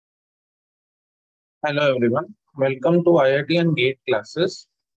Hello everyone, welcome to IIT and GATE classes.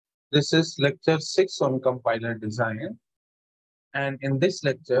 This is lecture 6 on compiler design, and in this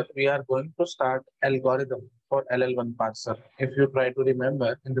lecture we are going to start algorithm for LL1 parser. If you try to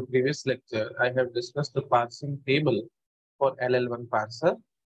remember, in the previous lecture I have discussed the parsing table for LL1 parser.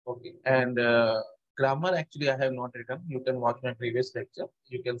 Okay, and grammar actually I have not written. You can watch my previous lecture.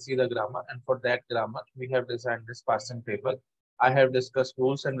 You can see the grammar, and for that grammar we have designed this parsing table. I have discussed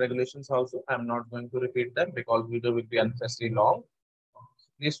rules and regulations also. I'm not going to repeat them because video will be unnecessarily long.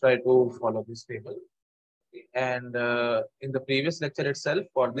 Please try to follow this table. And in the previous lecture itself,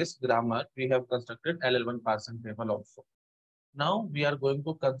 for this grammar, we have constructed LL1 parsing table also. Now we are going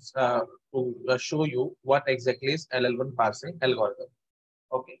to show you what exactly is LL1 parsing algorithm.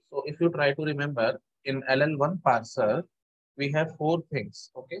 Okay, so if you try to remember, in LL1 parser, we have four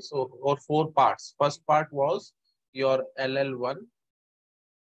things. Okay, so or four parts. First part was your LL1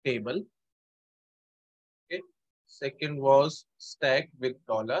 table. Okay, second was stack with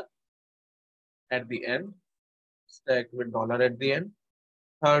dollar at the end. Stack with dollar at the end.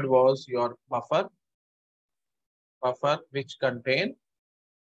 Third was your buffer which contain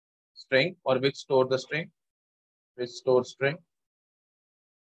string or which store the string, which store string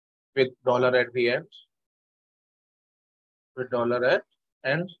with dollar at the end, with dollar at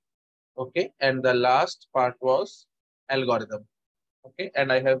end. Okay, and the last part was algorithm. Okay, and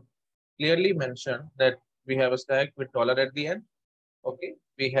I have clearly mentioned that we have a stack with dollar at the end. Okay,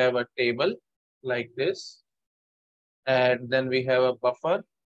 we have a table like this, and then we have a buffer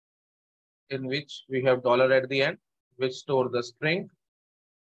in which we have dollar at the end, which store the string,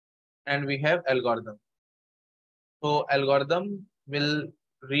 and we have algorithm. So algorithm will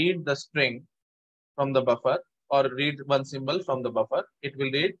read the string from the buffer or read one symbol from the buffer. It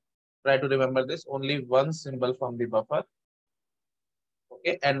will read, try to remember this, only one symbol from the buffer.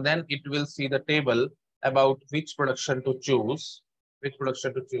 Okay, and then it will see the table about which production to choose,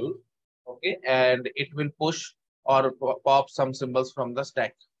 Okay, and it will push or pop some symbols from the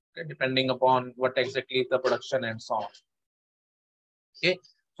stack, okay, depending upon what exactly is the production and so on. Okay,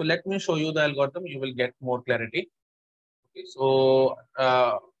 so let me show you the algorithm. You will get more clarity. Okay, so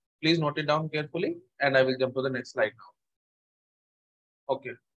please note it down carefully, and I will jump to the next slide now.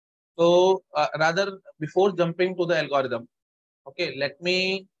 Okay, so rather before jumping to the algorithm, okay, let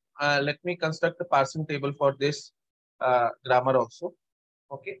me construct a parsing table for this grammar also.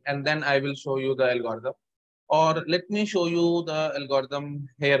 Okay, and then I will show you the algorithm, or let me show you the algorithm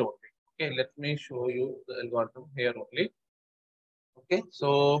here only. Okay, let me show you the algorithm here only. Okay,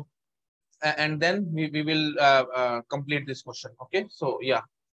 so and then we will complete this question. Okay, so yeah.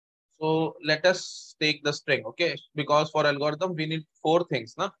 So let us take the string, okay? Because for algorithm, we need four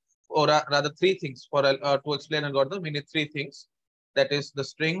things, na? Or rather three things. For to explain algorithm, we need three things. That is the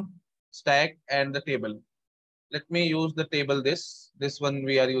string, stack, and the table. Let me use the table this one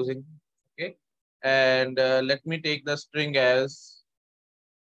we are using, okay? And let me take the string as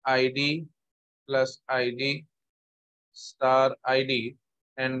ID plus ID star ID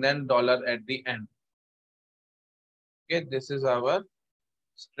and then dollar at the end. Okay, this is our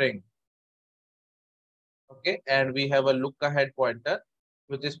string. Okay, and we have a look ahead pointer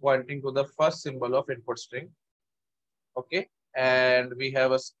which is pointing to the first symbol of input string. Okay, and we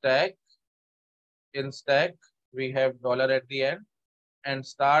have a stack. In stack we have dollar at the end, and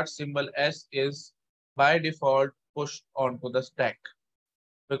start symbol S is by default pushed onto the stack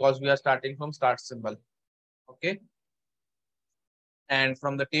because we are starting from start symbol. Okay, and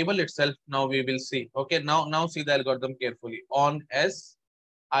from the table itself now we will see. Okay, now see the algorithm carefully. On S,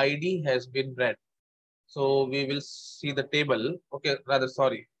 ID has been read. So we will see the table. Okay, rather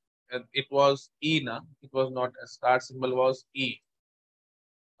sorry. It was E na. It was not a start symbol was E.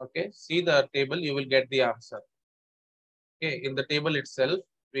 Okay, see the table, you will get the answer. Okay, in the table itself,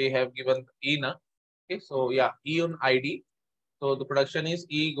 we have given E na. Okay, so yeah, E on ID. So the production is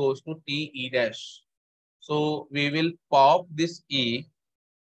E goes to T E dash. So we will pop this E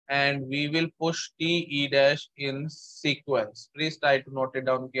and we will push T E dash in sequence. Please try to note it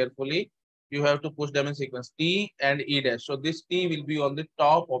down carefully. You have to push them in sequence, T and E dash. So this T will be on the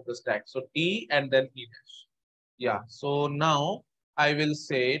top of the stack. So T and then E dash. Yeah. So now I will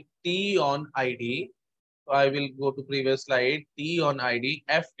say T on ID. So I will go to previous slide. T on ID,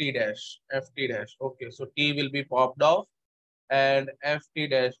 FT dash, FT dash. Okay. So T will be popped off and FT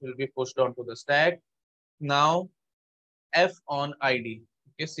dash will be pushed onto the stack. Now F on ID.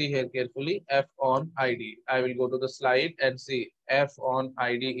 Okay, see here carefully. F on ID. I will go to the slide and see F on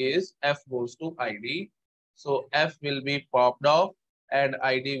ID is F goes to ID. So F will be popped off and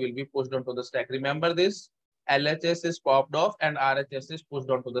ID will be pushed onto the stack. Remember this, LHS is popped off and RHS is pushed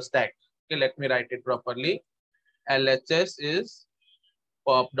onto the stack. Okay, let me write it properly. LHS is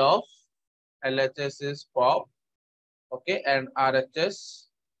popped off. LHS is pop. Okay, and RHS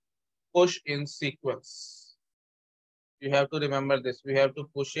push in sequence. You have to remember this. We have to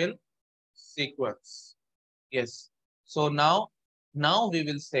push in sequence. Yes. So now we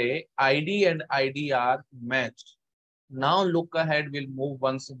will say ID and ID are matched. Now look ahead will move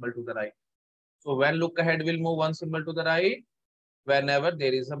one symbol to the right. So when look ahead will move one symbol to the right, whenever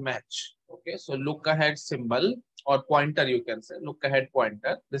there is a match. Okay, so look ahead symbol or pointer, you can say look ahead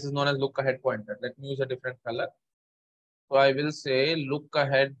pointer. This is known as look ahead pointer. Let me use a different color. So I will say look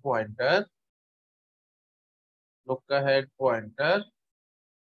ahead pointer. Look ahead pointer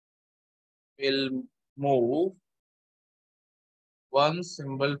will move one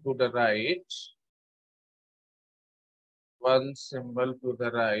symbol to the right. One symbol to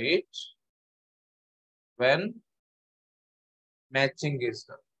the right when matching is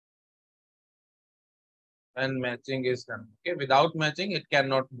done. When matching is done. Okay, without matching, it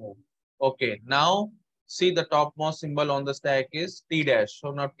cannot move. Okay, now see the topmost symbol on the stack is T dash.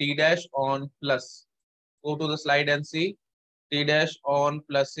 So now T dash on plus. Go to the slide and see T dash on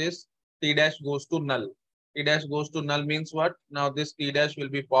plus is T dash goes to null. T dash goes to null means what? Now this T dash will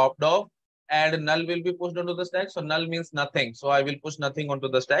be popped off and null will be pushed onto the stack. So null means nothing. So I will push nothing onto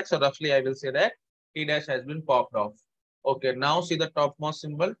the stack. So roughly I will say that T dash has been popped off. Okay, now see the topmost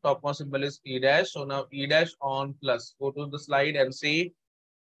symbol. Topmost symbol is E dash. So now E dash on plus. Go to the slide and see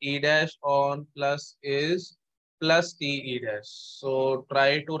E dash on plus is plus T E dash. So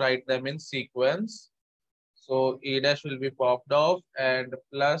try to write them in sequence. So E dash will be popped off and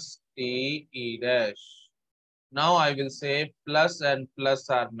plus T E dash. Now I will say plus and plus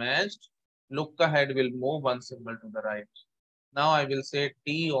are matched. Look ahead will move one symbol to the right. Now I will say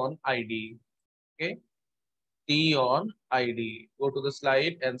T on ID. Okay. T on ID. Go to the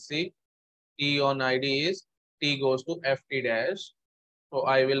slide and see T on ID is T goes to FT dash. So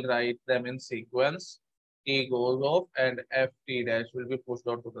I will write them in sequence. T goes off and FT dash will be pushed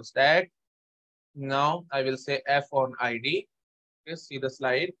onto the stack. Now I will say F on ID. Okay, see the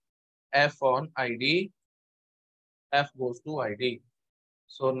slide. F on ID. F goes to ID.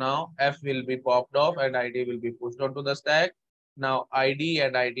 So now F will be popped off and ID will be pushed onto the stack. Now ID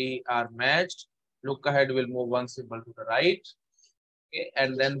and ID are matched. Look ahead will move one symbol to the right. Okay,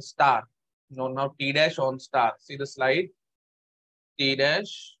 and then star. Now T dash on star. See the slide. T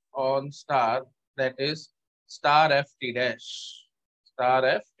dash on star. That is star F T dash. Star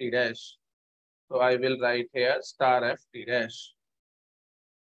F T dash. So I will write here star F T dash.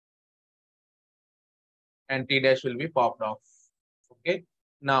 And T dash will be popped off. Okay.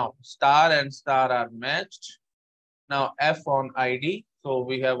 Now star and star are matched. Now F on ID. So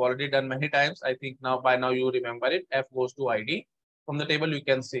we have already done many times. I think now by now you remember it. F goes to ID. From the table you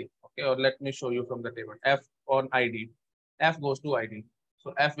can see. Okay, or let me show you from the table. F on ID. F goes to ID.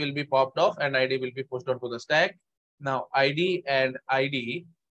 So F will be popped off and ID will be pushed onto the stack. Now ID and ID.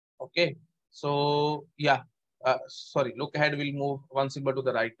 Okay. So yeah. Sorry. Look ahead will move one symbol to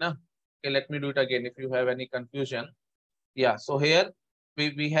the right now. Okay, let me do it again if you have any confusion. Yeah. So here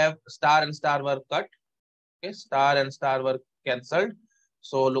we have star and star were cut. Okay, star and star were cancelled.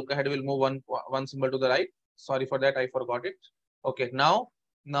 So look ahead will move one symbol to the right. Sorry for that, I forgot it. Okay, now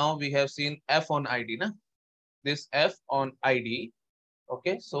we have seen F on ID. Na? This F on ID.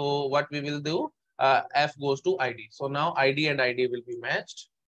 Okay, so what we will do, F goes to ID. So now ID and ID will be matched.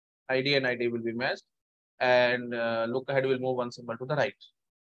 ID and ID will be matched. And look ahead will move one symbol to the right.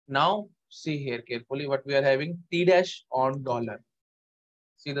 Now see here carefully what we are having. T dash on dollar.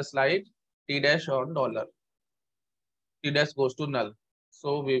 See the slide. T dash on dollar. T dash goes to null.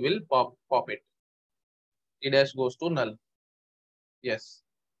 So we will pop it. T dash goes to null. Yes.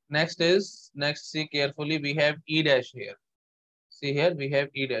 Next see carefully. We have E dash here. See here we have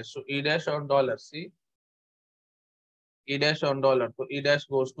E dash. So E dash on dollar. See E dash on dollar. So E dash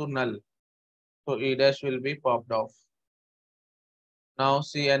goes to null. So E dash will be popped off. Now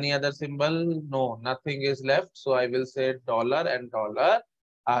see any other symbol? No, nothing is left. So I will say dollar and dollar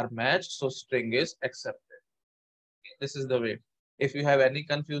are matched. So string is accepted. This is the way. If you have any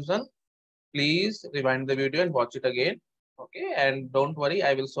confusion, please rewind the video and watch it again. Okay, and don't worry,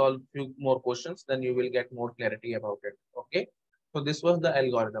 I will solve few more questions, then you will get more clarity about it. Okay, so this was the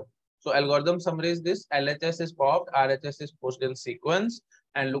algorithm. So algorithm summary is this: LHS is popped, RHS is pushed in sequence,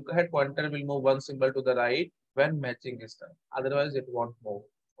 and look ahead pointer will move one symbol to the right when matching is done. Otherwise, it won't move.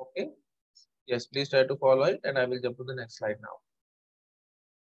 Okay. Yes, please try to follow it, and I will jump to the next slide now.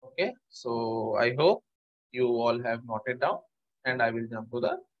 Okay, so I hope you all have noted down, and I will jump to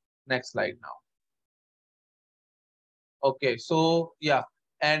the next slide now. Okay, so yeah,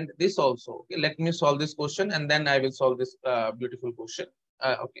 and this also. Okay, let me solve this question and then I will solve this beautiful question.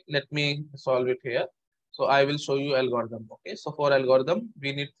 Okay, let me solve it here. So I will show you algorithm. Okay, so for algorithm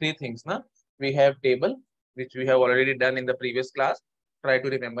we need three things. Now we have table, which we have already done in the previous class. Try to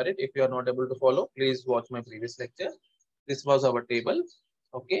remember it. If you are not able to follow, please watch my previous lecture. This was our table.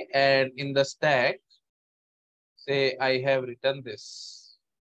 Okay, and in the stack, say I have written this.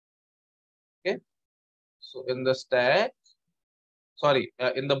 Okay, so in the stack, sorry,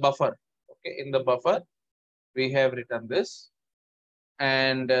 in the buffer. Okay, in the buffer we have written this,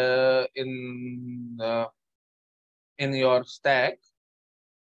 and in your stack,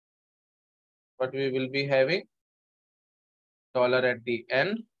 what we will be having, dollar at the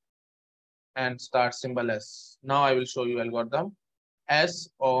end and start symbol S. Now I will show you algorithm. S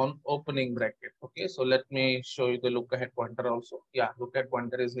on opening bracket. Okay, so let me show you the look ahead pointer also. Yeah, look ahead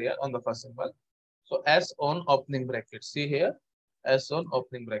pointer is here on the first symbol. So S on opening bracket. See here, S on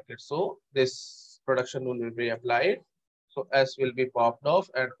opening bracket. So this production rule will be applied. So S will be popped off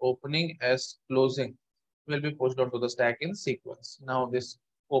and opening S closing will be pushed onto the stack in sequence. Now this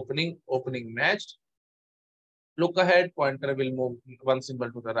opening matched. Look ahead pointer will move one symbol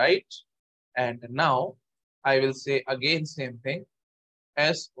to the right. And now I will say again same thing.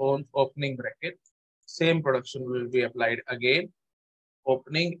 S on opening bracket. Same production will be applied again.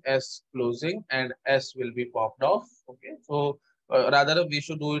 Opening S closing and S will be popped off. Okay, so rather we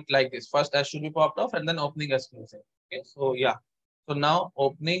should do it like this. First S should be popped off and then opening S closing. Okay, so yeah. So now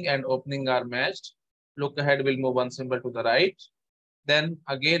opening and opening are matched. Look ahead will move one symbol to the right. Then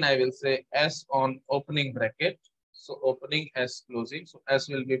again I will say S on opening bracket. So opening S closing. So S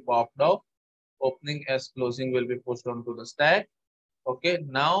will be popped off. Opening S closing will be pushed onto the stack. Okay,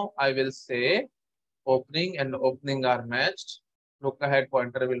 now I will say opening and opening are matched. Look ahead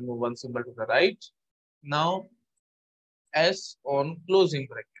pointer will move one symbol to the right. Now S on closing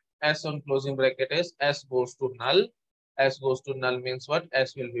bracket. S on closing bracket is S goes to null. S goes to null means what?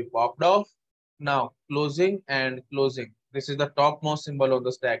 S will be popped off. Now closing and closing. This is the topmost symbol of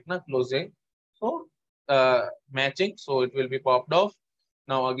the stack, na closing. So matching. So it will be popped off.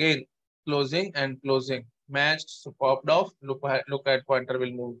 Now again closing and closing matched. So popped off. Look at pointer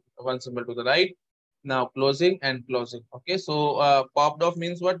will move one symbol to the right. Now closing and closing. Okay, so popped off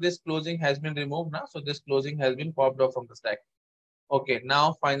means what? This closing has been removed now. So this closing has been popped off from the stack. Okay,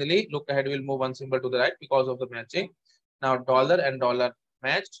 now finally look ahead will move one symbol to the right because of the matching. Now dollar and dollar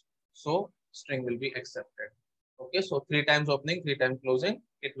matched. So string will be accepted. Okay, so 3 times opening, 3 times closing,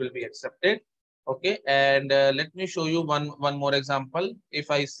 it will be accepted. Okay, and let me show you one more example.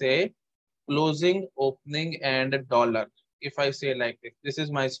 If I say closing, opening, and dollar. If I say like this is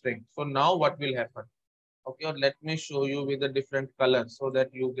my string. So now what will happen? Okay, or let me show you with a different color so that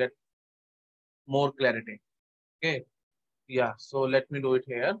you get more clarity. Okay, yeah, so let me do it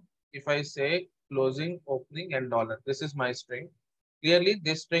here. If I say closing, opening, and dollar, this is my string. Clearly,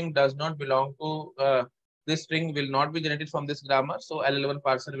 this string does not belong to, this string will not be generated from this grammar. So LL1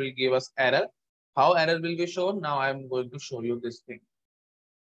 parser will give us error. How error will be shown? Now I'm going to show you this thing.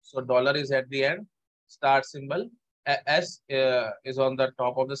 So dollar is at the end, start symbol, S is on the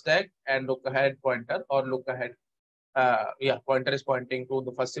top of the stack, and look ahead pointer or look ahead. Yeah, pointer is pointing to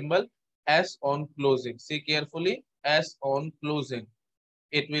the first symbol. S on closing. See carefully. S on closing.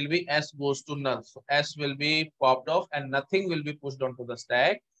 It will be S goes to null. So S will be popped off and nothing will be pushed onto the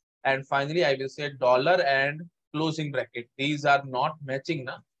stack. And finally, I will say dollar and closing bracket. These are not matching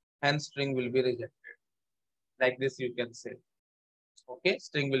now, hence string will be rejected. Like this, you can say. Okay,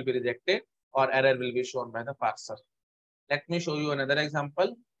 string will be rejected or error will be shown by the parser. Let me show you another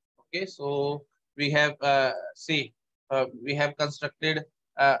example. Okay, so we have we have constructed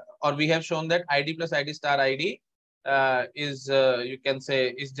or we have shown that ID plus ID star ID is you can say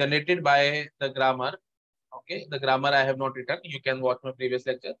is generated by the grammar. Okay, the grammar I have not written. You can watch my previous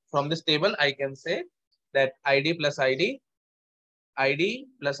lecture. From this table, I can say that ID plus ID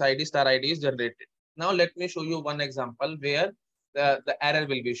plus ID star ID is generated. Now let me show you one example where the error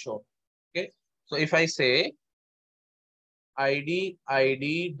will be shown. Okay, so if I say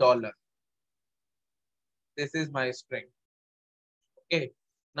ID dollar, this is my string. Okay,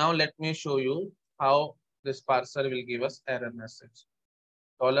 now let me show you how this parser will give us error message.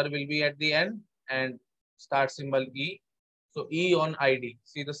 Dollar will be at the end and start symbol E. So E on ID.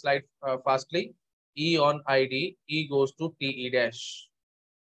 See the slide fastly. E on ID. E goes to TE dash.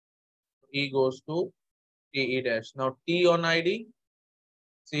 E goes to TE dash. Now T on ID.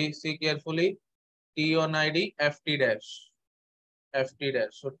 See carefully. T on ID. FT dash. FT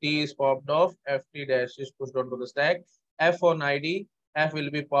dash. So T is popped off. FT dash is pushed onto the stack. F on ID. F will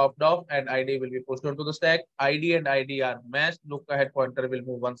be popped off and ID will be pushed onto the stack. ID and ID are matched. Look ahead pointer will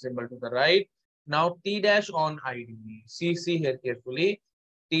move one symbol to the right. Now T dash on ID. See here carefully.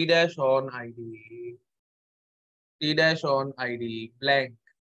 T dash on ID. T dash on ID blank.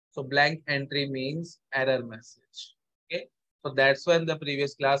 So blank entry means error message. Okay. So that's when the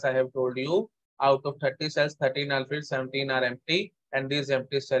previous class I have told you out of 30 cells, 13 are filled, 17 are empty, and this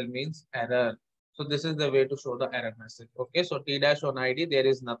empty cell means error. So this is the way to show the error message. Okay. So T dash on ID, there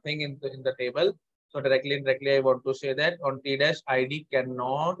is nothing in the table. So directly I want to say that on T dash ID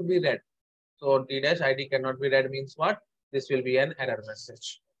cannot be read. So on T dash ID cannot be read means what? This will be an error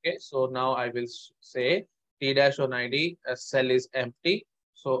message. Okay. So now I will say T dash on ID, a cell is empty.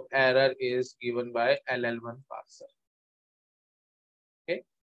 So error is given by LL1 parser. Okay.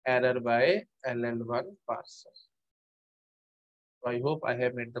 Error by LL1 parser. So I hope I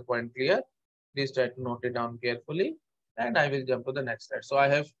have made the point clear. Please try to note it down carefully. And I will jump to the next slide. So I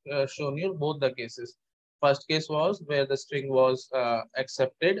have shown you both the cases. First case was where the string was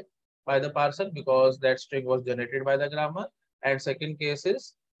accepted by the parser because that string was generated by the grammar. And second case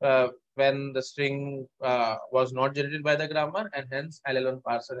is when the string was not generated by the grammar, and hence LL1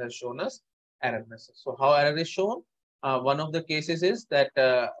 parser has shown us error message. So how error is shown? One of the cases is that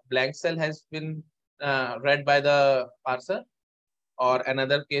blank cell has been read by the parser, or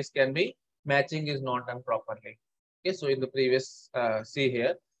another case can be matching is not done properly. Okay, so in the previous see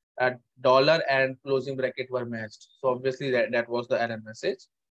here, dollar and closing bracket were matched. So obviously that was the error message.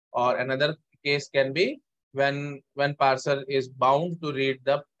 Or another case can be when parser is bound to read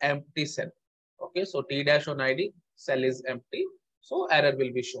the empty cell. Okay, so T dash on ID, cell is empty, so error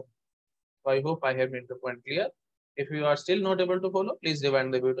will be shown. So I hope I have made the point clear. If you are still not able to follow, please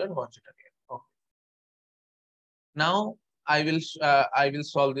rewind the video and watch it again. Okay. Now I will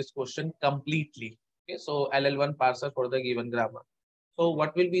solve this question completely. Okay, so LL1 parser for the given grammar. So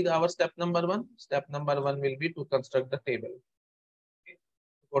what will be our step number one? Step number one will be to construct the table. Okay.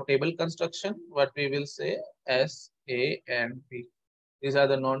 For table construction, what we will say S, A, and B. These are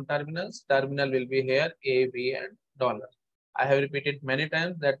the non-terminals. Terminal will be here A, B, and dollar. I have repeated many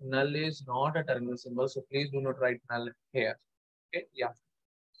times that null is not a terminal symbol, so please do not write null here. Okay, yeah.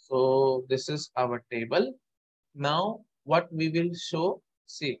 So this is our table. Now, what we will show,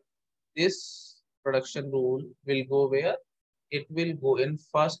 see, this production rule will go where? It will go in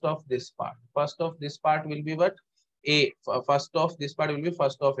first of this part. First of this part will be what? A. First of this part will be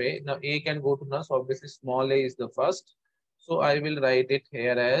first of A. Now, A can go to null, so obviously small a is the first. So, I will write it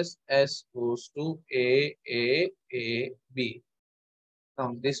here as S goes to A, B.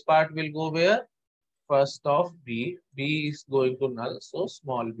 Now, this part will go where? First of B. B is going to null, so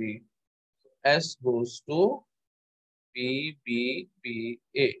small b. S goes to B, B, B,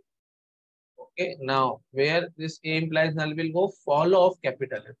 A. Okay, now where this A implies null will go, follow of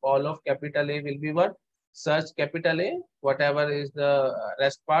capital A. Follow of capital A will be what? Search capital A, whatever is the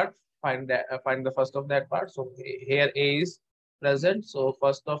rest part, find the first of that part. So here A is present. So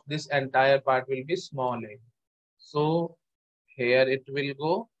first of this entire part will be small a. So here it will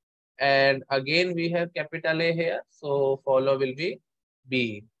go. And again we have capital A here. So follow will be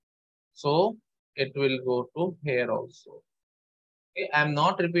B. So it will go to here also. Okay, I'm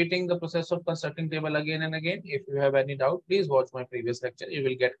not repeating the process of constructing table again and again. If you have any doubt, please watch my previous lecture. You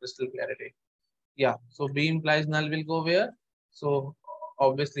will get crystal clarity. Yeah. So B implies null will go where? So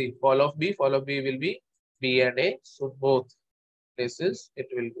obviously follow B will be B and A. So both places it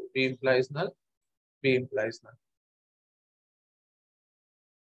will go. B implies null, B implies null.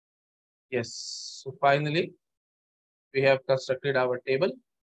 Yes. So finally, we have constructed our table.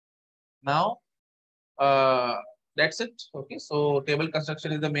 Now, that's it. Okay, so table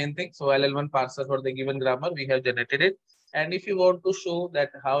construction is the main thing. So LL1 parser for the given grammar, we have generated it. And if you want to show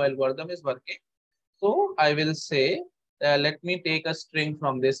that how algorithm is working, so I will say, let me take a string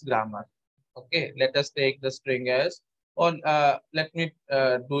from this grammar. Okay, let us take the string as, or let me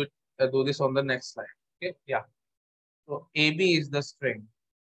do this on the next slide. Okay, yeah. So AB is the string,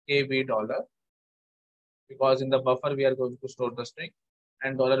 AB dollar, because in the buffer we are going to store the string,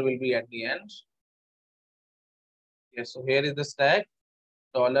 and dollar will be at the end. Yes, so here is the stack,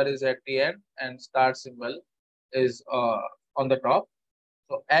 dollar is at the end, and start symbol is on the top.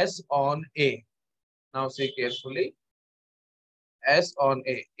 So S on A. Now see carefully. S on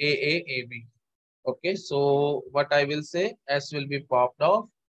A, A, B. Okay, so what I will say, S will be popped off,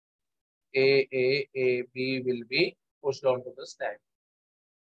 A, B will be pushed onto the stack.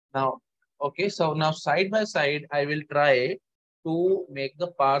 Now, okay, so now side by side, I will try to make the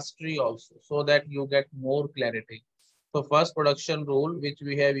parse tree also so that you get more clarity. So first production rule which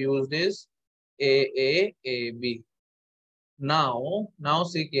we have used is A, B. Now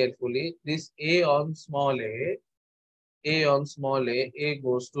see carefully. This A on small a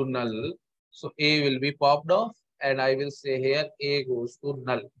goes to null. So A will be popped off, and I will say here A goes to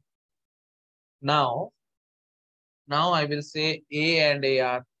null. Now, now I will say A and A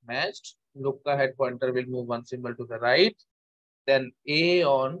are matched. Look ahead pointer will move one symbol to the right. Then A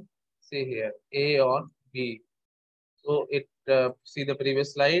on, say here, A on B. So it see the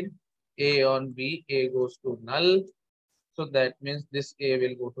previous slide. A on B, A goes to null. So that means this A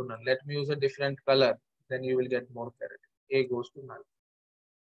will go to null. Let me use a different color. Then you will get more clarity. A goes to null.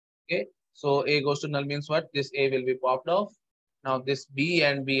 Okay. So A goes to null means what? This A will be popped off. Now this B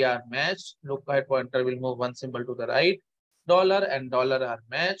and B are matched. Look ahead pointer will move one symbol to the right. Dollar and dollar are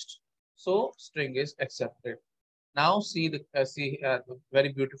matched. So string is accepted. Now see the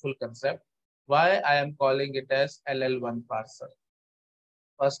very beautiful concept. Why I am calling it as LL1 parser.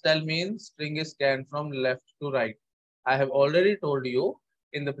 First L means string is scanned from left to right. I have already told you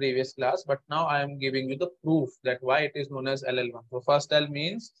in the previous class, but now I am giving you the proof that why it is known as LL1. So first L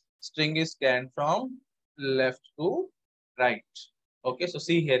means string is scanned from left to right. Okay, so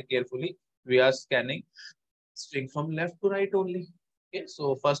see here carefully. We are scanning string from left to right only. Okay,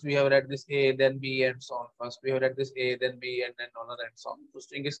 so first we have read this A, then B, and so on. First we have read this A, then B, and then dollar and so on. So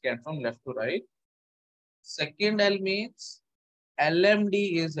string is scanned from left to right. Second L means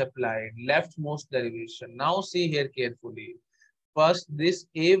LMD is applied, leftmost derivation. Now see here carefully. First, this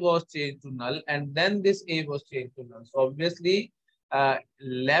A was changed to null, and then this A was changed to null. So obviously,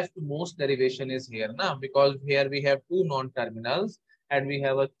 leftmost derivation is here now, because here we have two non-terminals, and we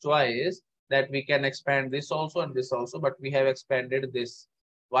have a choice that we can expand this also and this also, but we have expanded this.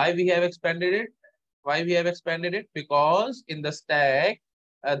 Why we have expanded it? Why we have expanded it? Because in the stack,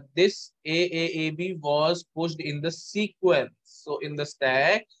 this AAAB was pushed in the sequence. So in the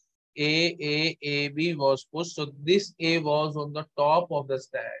stack, AAAB was pushed. So this A was on the top of the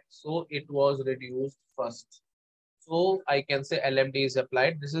stack. So it was reduced first. So I can say LMD is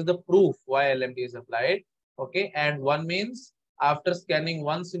applied. This is the proof why LMD is applied. Okay. And one means after scanning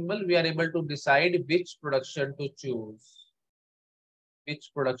one symbol, we are able to decide which production to choose.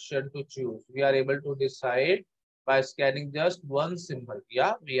 Which production to choose. We are able to decide by scanning just one symbol.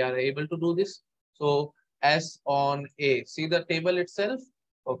 Yeah, we are able to do this. So S on A. See the table itself.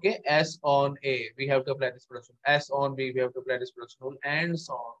 Okay, S on A. We have to apply this production. S on B. We have to apply this production rule, and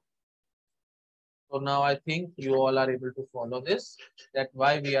so on. So now I think you all are able to follow this. That's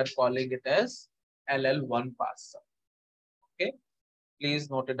why we are calling it as LL1 parser. Okay. Please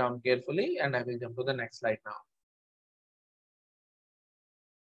note it down carefully, and I will jump to the next slide now.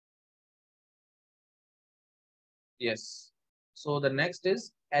 Yes. So the next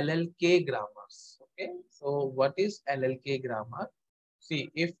is LLK grammars. Okay. So what is LLK grammar? See,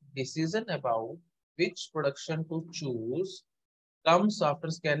 if decision about which production to choose comes after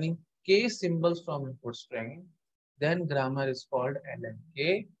scanning K symbols from input string, then grammar is called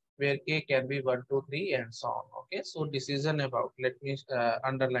LLK, where K can be 1, 2, 3, and so on. Okay. So decision about, let me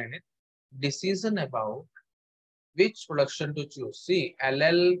underline it. Decision about which production to choose. See,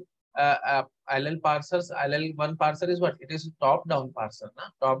 LL parsers, LL1 parser is what? It is top-down parser. Na?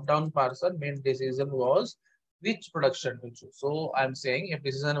 Top-down parser main decision was which production to choose. So I'm saying if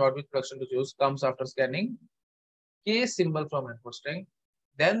decision about which production to choose comes after scanning K symbol from input string,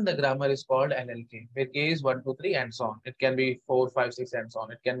 then the grammar is called LLK, where K is 1, 2, 3, and so on. It can be 4, 5, 6, and so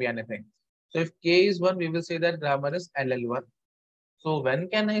on. It can be anything. So if K is 1, we will say that grammar is LL1. So when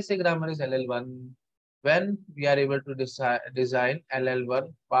can I say grammar is LL1? When we are able to design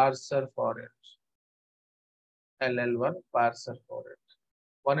LL1 parser for it. LL1 parser for it.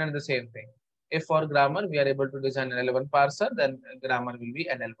 One and the same thing. If for grammar we are able to design an LL1 parser, then grammar will be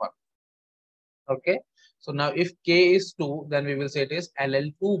LL1. Okay. So now if K is 2, then we will say it is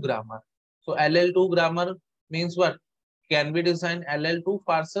LL2 grammar. So LL2 grammar means what? Can we design LL2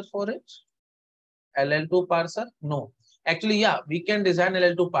 parser for it? LL2 parser? No. Actually, yeah, we can design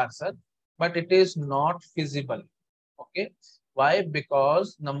LL2 parser, but it is not feasible. Okay. Why?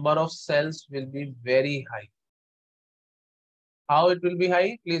 Because number of cells will be very high. How it will be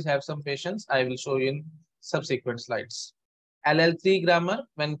high? Please have some patience. I will show you in subsequent slides. LL3 grammar,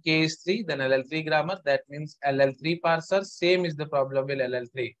 when K is 3, then LL3 grammar, that means LL3 parser. Same is the problem with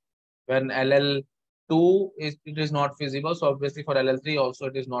LL3. When LL2 is, it is not feasible. So obviously for LL3 also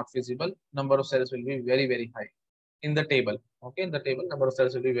it is not feasible. Number of cells will be very, very high in the table. Okay, in the table, number of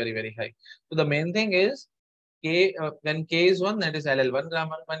cells will be very, very high. So the main thing is K, when K is 1, that is LL1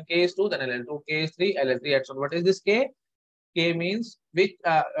 grammar. When K is 2, then LL2. K is 3, LL3, and so on. What is this K? K means which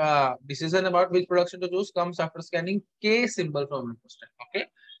decision about which production to choose comes after scanning K symbol from input string. Okay.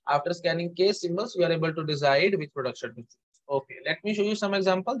 After scanning K symbols, we are able to decide which production to choose. Okay, let me show you some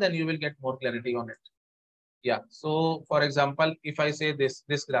example, then you will get more clarity on it. Yeah. So for example, if I say this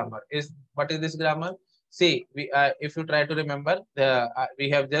grammar is, what is this grammar? See, we if you try to remember, the we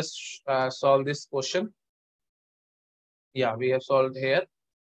have just solved this question. Yeah, we have solved here.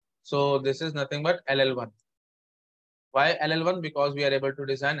 So this is nothing but LL1. Why LL1? Because we are able to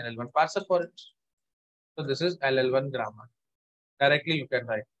design LL1 parser for it. So this is LL1 grammar. Directly you can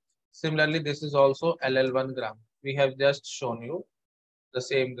write. Similarly, this is also LL1 grammar. We have just shown you the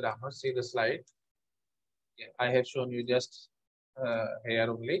same grammar. See the slide. Yeah, I have shown you just here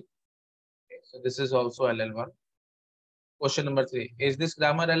only. Okay, so this is also LL1. Question number 3. Is this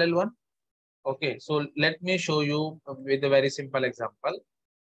grammar LL1? Okay, so let me show you with a very simple example.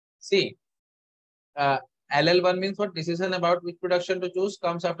 See, uh, LL1 means what? Decision about which production to choose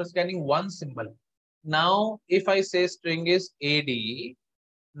comes after scanning one symbol. Now, if I say string is AD,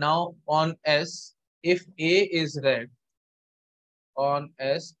 now on S, if A is red, on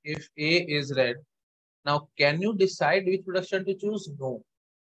S, if A is red, now can you decide which production to choose? No,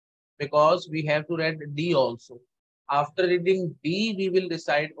 because we have to read D also. After reading D, we will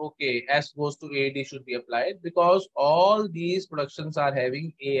decide, okay, S goes to A, D should be applied, because all these productions are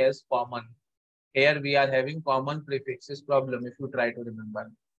having A as common. Here we are having common prefixes problem, if you try to remember.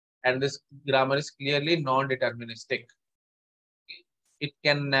 And this grammar is clearly non-deterministic. It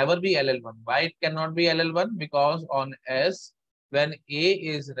can never be LL1. Why it cannot be LL1? Because on S, when A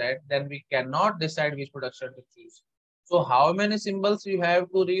is read, then we cannot decide which production to choose. So how many symbols you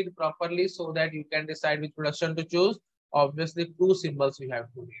have to read properly so that you can decide which production to choose? Obviously, 2 symbols you have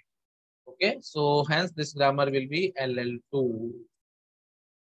to read. Okay, so hence this grammar will be LL2.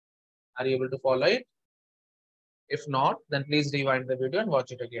 Are you able to follow it? If not, then please rewind the video and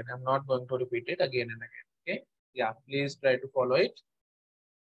watch it again. I'm not going to repeat it again and again. Okay, yeah, please try to follow it.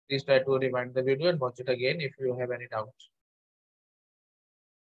 Please try to rewind the video and watch it again if you have any doubt.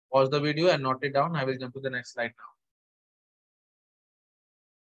 Pause the video and note it down. I will jump to the next slide now.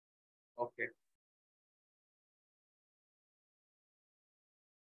 Okay.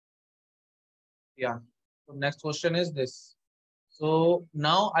 Yeah. So next question is this. So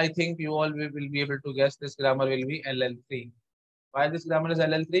now I think you all will be able to guess this grammar will be LL3. Why this grammar is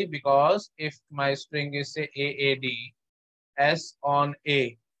LL3? Because if my string is say AAD, S on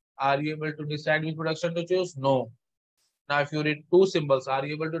A, are you able to decide which production to choose? No. Now, if you read 2 symbols, are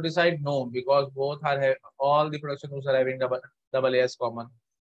you able to decide? No, because both are all the production rules are having double A as common.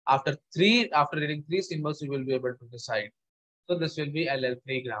 After reading 3 symbols, you will be able to decide. So this will be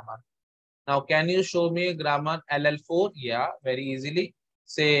LL3 grammar. Now, can you show me grammar LL4? Yeah, very easily.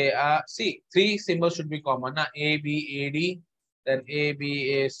 Say, see, 3 symbols should be common. Now, A, B, A, D, then A,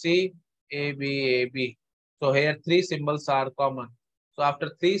 B, A, C, A, B, A, B. So here 3 symbols are common. So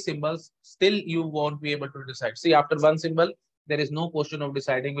after 3 symbols, still you won't be able to decide. See, after 1 symbol, there is no question of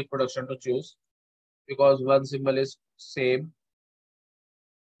deciding which production to choose because 1 symbol is same.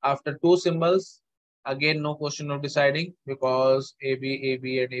 After 2 symbols, again no question of deciding because AB,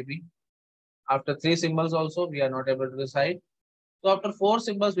 AB, and AB. After 3 symbols also, we are not able to decide. So after 4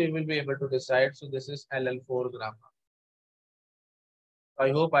 symbols, we will be able to decide. So this is LL4 grammar.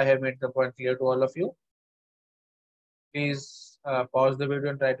 I hope I have made the point clear to all of you. Please pause the video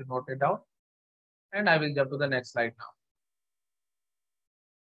and try to note it down. And I will jump to the next slide now.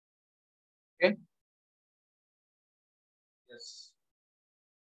 Okay. Yes.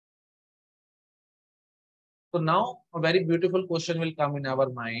 So now a very beautiful question will come in our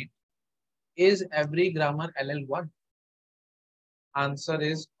mind. Is every grammar LL1? Answer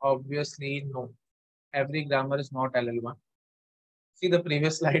is obviously no. Every grammar is not LL1. See the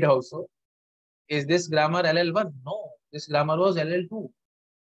previous slide also. Is this grammar LL1? No. This grammar was LL2.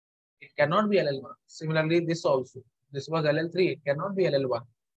 It cannot be LL1. Similarly, this also. This was LL3. It cannot be LL1.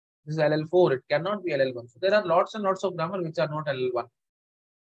 This is LL4. It cannot be LL1. So there are lots and lots of grammar which are not LL1.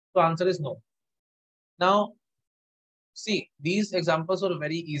 So answer is no. Now, see, these examples are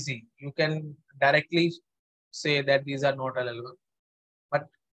very easy. You can directly say that these are not LL1. But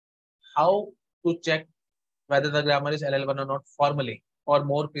how to check whether the grammar is LL1 or not formally or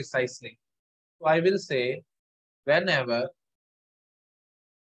more precisely? So I will say whenever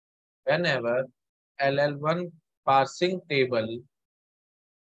LL1 parsing table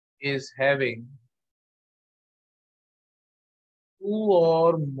is having 2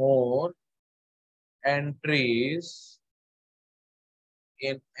 or more entries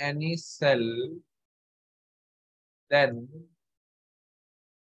in any cell, then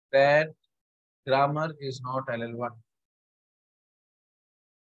that grammar is not LL1.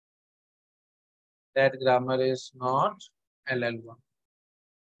 That grammar is not LL1.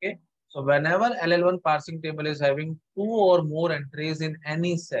 Okay. So whenever LL1 parsing table is having 2 or more entries in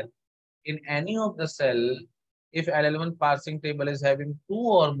any cell, in any of the cell, if LL1 parsing table is having 2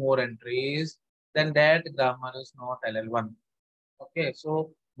 or more entries, then that grammar is not LL1. Okay,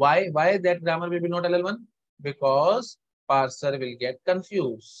 so why that grammar will be not LL1? Because parser will get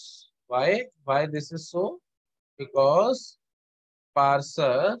confused. Why this is so? Because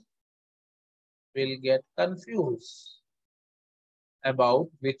parser will get confused about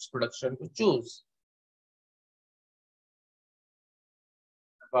which production to choose.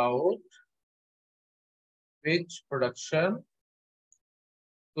 About which production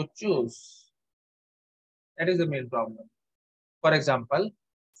to choose. That is the main problem. For example,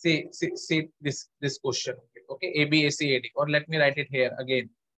 see this question. Okay, A, B, A, C, A, D. Or let me write it here again.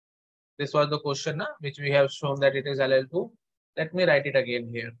 This was the question which we have shown that it is LL2. Let me write it again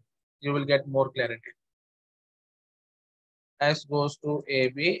here. You will get more clarity. S goes to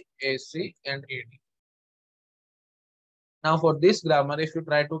AB, AC, and AD. Now for this grammar, if you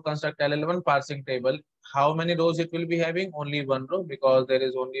try to construct LL1 parsing table, how many rows it will be having? Only one row, because there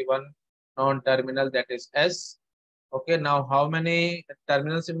is only one non-terminal, that is S. Okay, now how many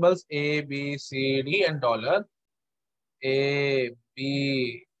terminal symbols? A, B, C, D, and dollar. A,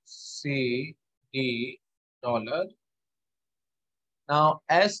 B, C, D, dollar. Now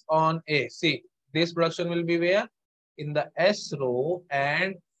S on A. See, this production will be where? In the S row,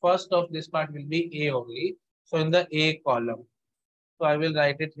 and first of this part will be A only. So in the A column. So I will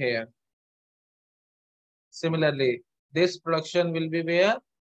write it here. Similarly, this production will be where?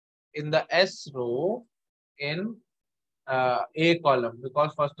 In the S row in A column,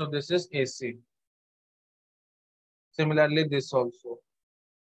 because first of this is AC. Similarly, this also.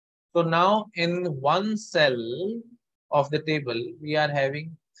 So now in one cell of the table, we are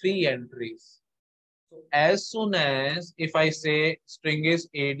having 3 entries. So as soon as if I say string is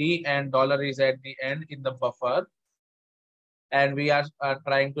AD and dollar is at the end in the buffer, and we are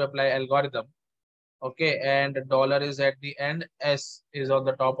trying to apply algorithm, okay, and dollar is at the end, S is on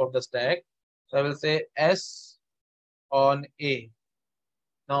the top of the stack. So I will say S on A.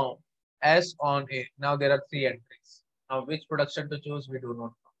 Now S on A. Now there are 3 entries. Now which production to choose, we do not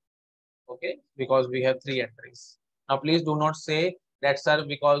know. Okay, because we have 3 entries. Now please do not say that, sir,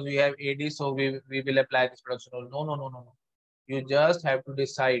 because we have AD, so we will apply this production rule. No. You just have to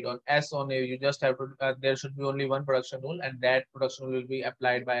decide on S on A. You just have to, there should be only one production rule, and that production rule will be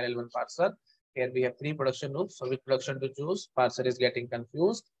applied by LL1 parser. Here we have 3 production rules. So which production to choose? Parser is getting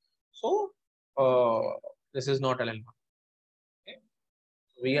confused. So this is not LL1. Okay.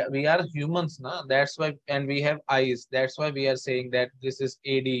 We are humans, na? That's why, and we have eyes. That's why we are saying that this is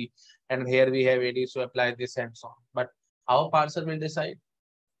AD, and here we have AD, so apply this and so on. But how parser will decide?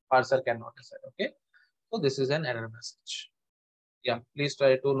 Parser cannot decide. Okay. So this is an error message. Yeah, please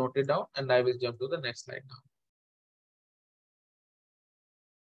try to note it down, and I will jump to the next slide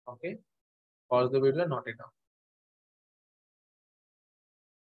now. Okay, pause the video, note it down.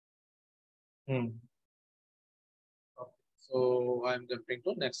 Okay. So I'm jumping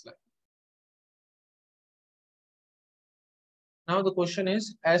to next slide. Now the question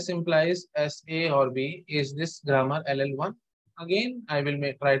is, S implies SA or B. Is this grammar LL1? Again, I will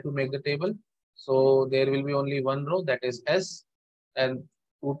try to make the table. So there will be only one row, that is S, and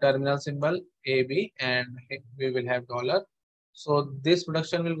 2 terminal symbol AB, and we will have dollar. So this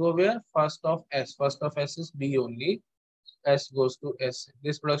production will go where? First of S. First of S is B only. S goes to S.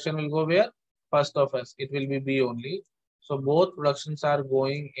 This production will go where? First of S. It will be B only. So both productions are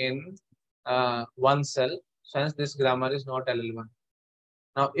going in one cell. Since this grammar is not LL1.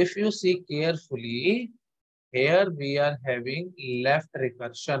 Now, if you see carefully, here we are having left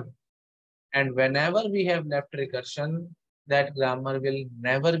recursion. And whenever we have left recursion, that grammar will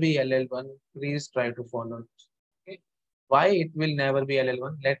never be LL1. Please try to follow it. Okay. Why it will never be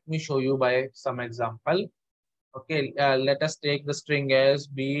LL1? Let me show you by some example. Okay, let us take the string as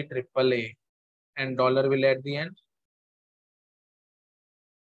B triple A, and dollar will at the end.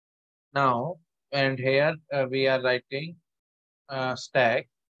 Now, and here we are writing stack,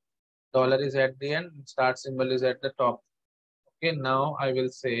 dollar is at the end, start symbol is at the top. Okay, now I will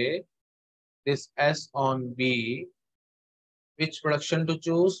say this S on B, which production to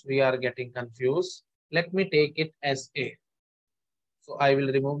choose? We are getting confused. Let me take it as A. So I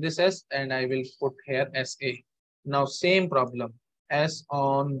will remove this S and I will put here SA. Now same problem, S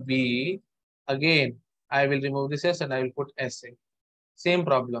on B. Again, I will remove this S and I will put SA. Same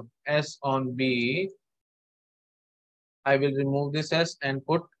problem, S on B. I will remove this S and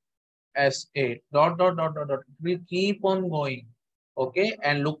put SA. Dot. It will keep on going. Okay,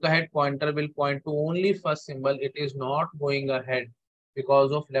 and look ahead pointer will point to only first symbol. It is not going ahead.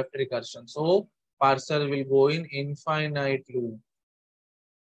 because of left recursion. So parser will go in infinite loop.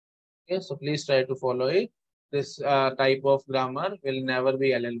 Okay, so please try to follow it. This type of grammar will never be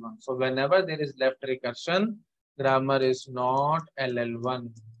LL1. So whenever there is left recursion, grammar is not LL1.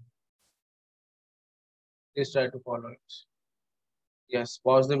 Please try to follow it. Yes,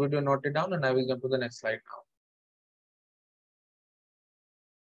 pause the video, note it down, and I will jump to the next slide now.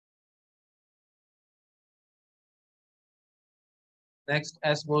 Next,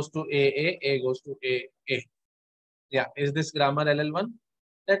 S goes to A goes to A. Yeah, is this grammar LL1?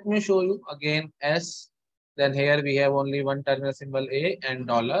 Let me show you again S. Then here we have only one terminal symbol A and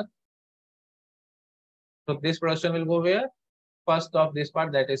dollar. So this production will go where? First of this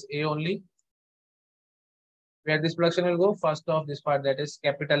part, that is A only. Where this production will go? First of this part, that is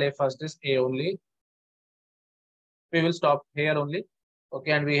capital A, first is A only. We will stop here only.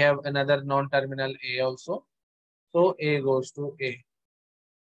 Okay, and we have another non-terminal A also. So A goes to A.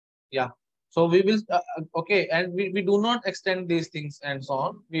 Yeah. So we will, okay, and we do not extend these things and so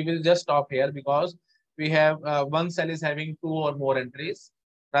on. We will just stop here because we have one cell is having two or more entries.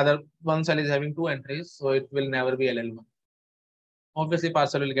 Rather, one cell is having two entries, so it will never be LL1. Obviously,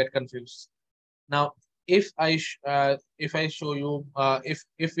 parser will get confused. Now, if I show you,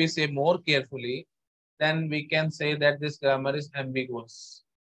 if we say more carefully, then we can say that this grammar is ambiguous,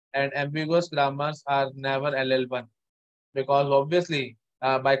 and ambiguous grammars are never LL1 because obviously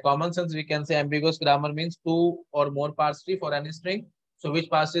by common sense we can say ambiguous grammar means two or more parse tree for any string. So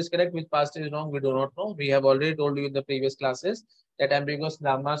which parse is correct, which parse is wrong, we do not know. We have already told you in the previous classes that ambiguous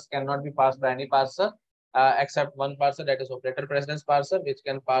grammars cannot be parsed by any parser except one parser, that is operator precedence parser, which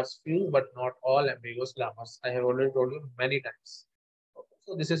can parse few but not all ambiguous grammars. I have already told you many times. Okay,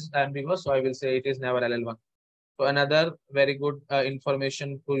 so this is ambiguous, so I will say it is never LL1. So another very good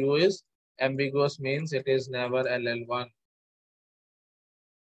information to you is ambiguous means it is never LL1.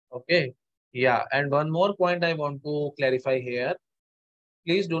 Okay. Yeah. And one more point I want to clarify here.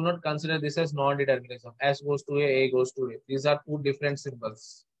 Please do not consider this as non-determinism. S goes to A goes to A. These are two different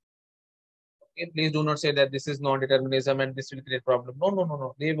symbols. Okay. Please do not say that this is non-determinism and this will create problem. No, no, no,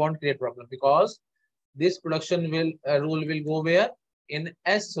 no. They won't create problem because this production will rule will go where? In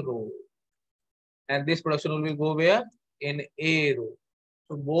S row. And this production rule will go where? In A row.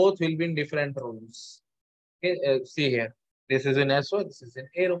 So both will be in different rows. Okay. See here. This is in S row. This is in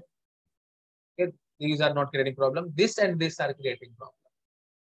A row. Okay, these are not creating problem. This and this are creating problem.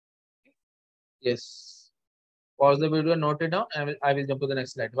 Yes. Pause the video, note it down. I will jump to the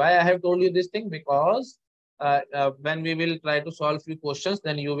next slide. Why I have told you this thing? Because when we will try to solve few questions,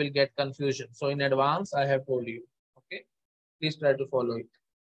 then you will get confusion. So in advance, I have told you. Okay. Please try to follow it.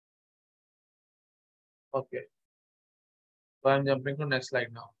 Okay. So I'm jumping to next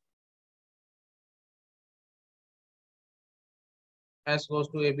slide now. S goes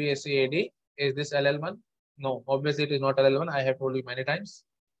to A, B, S, C, A, D. Is this LL1? No, obviously it is not LL1. I have told you many times.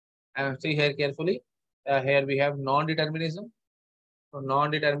 And see here carefully. Here we have non-determinism. So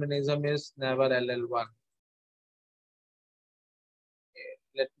non-determinism is never LL1.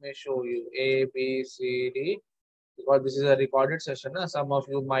 Let me show you A, B, C, D. Because this is a recorded session, some of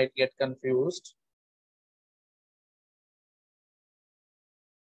you might get confused.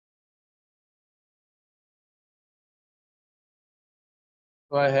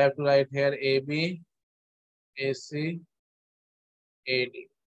 So I have to write here A, B, A, C, A, D.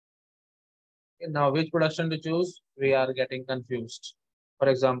 Okay, now which production to choose? We are getting confused. For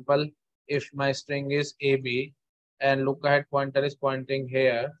example, if my string is AB and look ahead pointer is pointing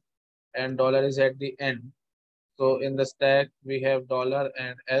here and dollar is at the end. So in the stack, we have dollar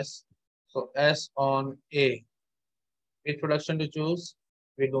and S. So S on A. Which production to choose?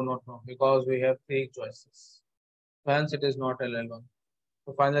 We do not know because we have three choices. Hence, it is not LL1.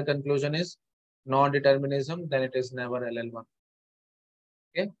 So final conclusion is non-determinism, then it is never LL1.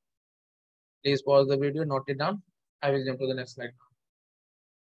 Okay. Please pause the video, note it down. I will jump to the next slide.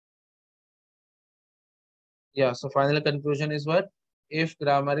 Yeah, so final conclusion is what? If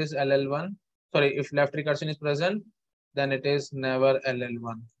grammar is LL1, sorry, if left recursion is present, then it is never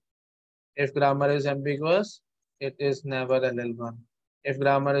LL1. If grammar is ambiguous, it is never LL1. If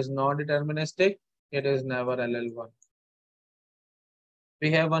grammar is non-deterministic, it is never LL1. We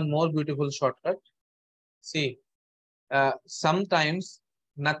have one more beautiful shortcut. See, sometimes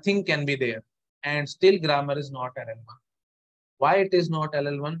nothing can be there and still grammar is not LL1. Why it is not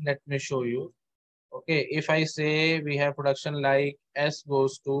LL1? Let me show you. Okay, if I say we have production like S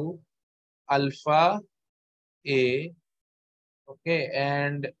goes to alpha A, okay,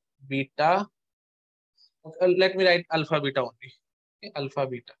 and beta. Okay, let me write alpha beta only. Okay, alpha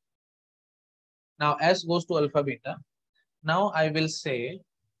beta. Now S goes to alpha beta. Now I will say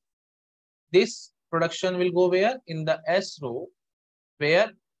this production will go where? In the S row,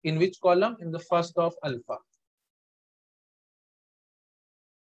 where in which column? In the first of alpha.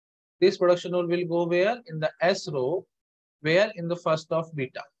 This production rule will go where? In the S row, where? In the first of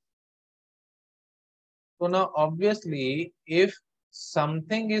beta. So now obviously if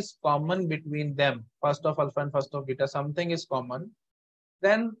something is common between them, first of alpha and first of beta, something is common,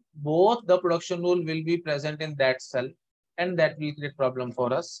 then both the production rule will be present in that cell, and that will create problem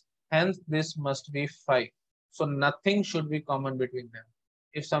for us. Hence this must be 5. So nothing should be common between them.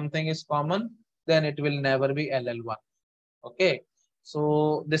 If something is common, then it will never be LL1. Okay.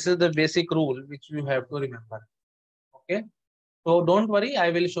 So this is the basic rule which you have to remember. Okay. So don't worry, I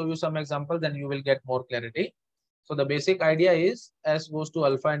will show you some examples, then you will get more clarity. So the basic idea is S goes to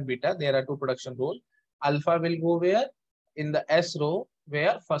alpha and beta. There are two production rules. Alpha will go where? In the S row,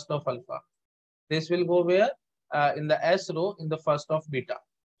 where? First of alpha. This will go where? In the S row, in the first of beta.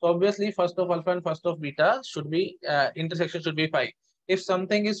 So obviously first of alpha and first of beta should be, intersection should be 5. If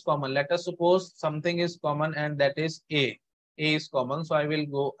something is common, let us suppose something is common and that is A. A is common. So I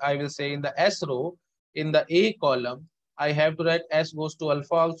will say in the S row, in the A column, I have to write S goes to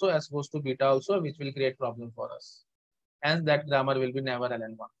alpha also, S goes to beta also, which will create problem for us. Hence that grammar will be never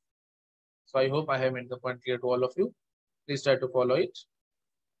LL1. So I hope I have made the point clear to all of you. Please try to follow it.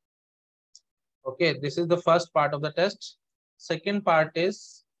 Okay, this is the first part of the test. Second part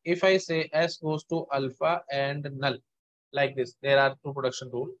is if I say S goes to alpha and null, like this, there are two production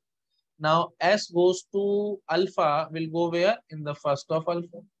rules. Now S goes to alpha will go where? In the first of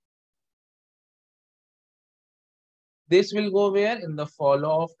alpha. This will go where? In the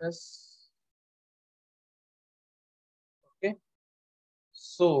follow of S. Okay.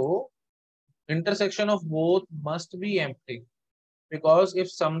 So intersection of both must be empty, because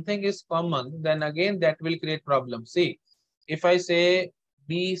if something is common, then again that will create problem. See, if I say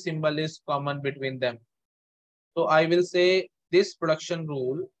B symbol is common between them, so I will say this production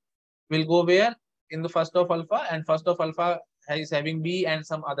rule will go where? In the first of alpha, and first of alpha is having B and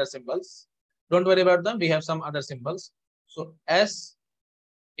some other symbols. Don't worry about them, we have some other symbols. So S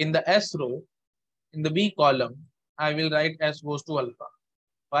in the S row, in the B column, I will write S goes to alpha.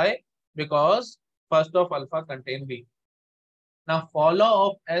 Why? Because first of alpha contain B. Now follow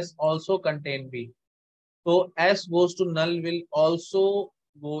of S also contain B. So S goes to null will also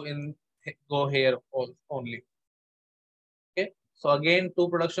go here only. Okay. So again two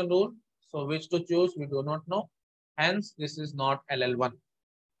production rule. So which to choose we do not know. Hence this is not LL1.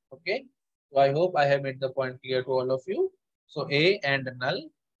 Okay. So I hope I have made the point clear to all of you. So A and null.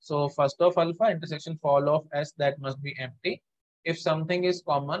 So first of alpha intersection follow of S, that must be empty. If something is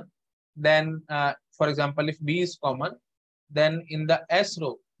common, then for example if B is common, then in the S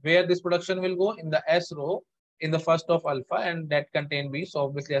row, where this production will go? In the S row, in the first of alpha, and that contain B. So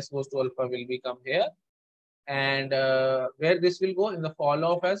obviously S goes to alpha will become here. And where this will go? In the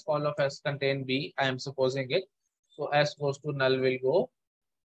follow of S contain B, I am supposing it. So S goes to null will go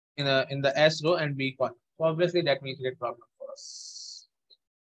in the S row and B column. So obviously that will create problem for us.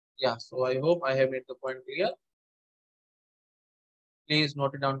 Yeah, so I hope I have made the point clear. Please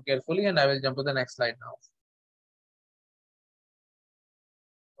note it down carefully, and I will jump to the next slide now.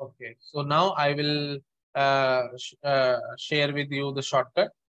 Okay, so now I will share with you the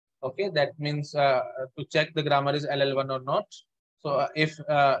shortcut. Okay, that means to check the grammar is LL1 or not. So if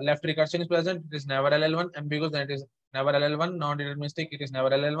left recursion is present, it is never LL1. Ambiguous, then it is never LL1. Non-deterministic, it is never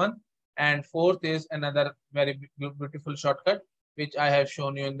LL1. And fourth is another very beautiful shortcut, which I have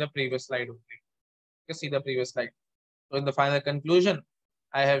shown you in the previous slide only. You see the previous slide. So in the final conclusion,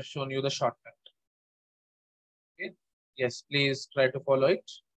 I have shown you the shortcut. Okay. Yes, please try to follow it.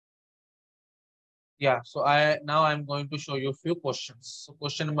 Yeah, so now I'm going to show you a few questions. So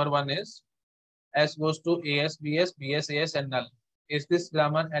question number 1 is S goes to AS, BS, BS, AS, and null. Is this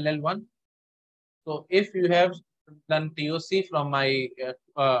grammar LL1? So if you have done TOC from my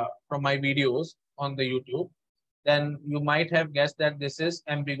videos on the YouTube, then you might have guessed that this is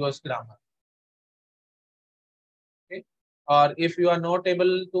ambiguous grammar. Okay, or if you are not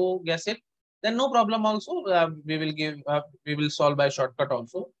able to guess it, then no problem. Also, we will solve by shortcut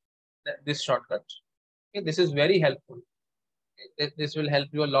also. This shortcut. Okay, this is very helpful. Okay, this will help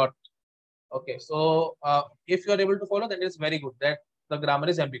you a lot. Okay, so if you are able to follow, then it's very good that the grammar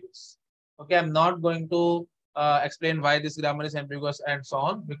is ambiguous. Okay, I'm not going to explain why this grammar is ambiguous and so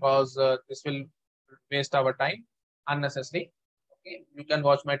on, because this will waste our time unnecessarily. Okay, you can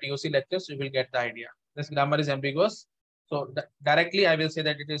watch my TOC lectures, you will get the idea. This grammar is ambiguous. So directly I will say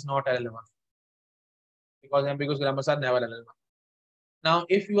that it is not LL1, because ambiguous grammars are never LL1. Now,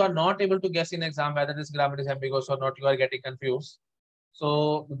 if you are not able to guess in exam whether this grammar is ambiguous or not, you are getting confused.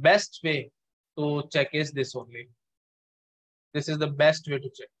 So the best way to check is this only. This is the best way to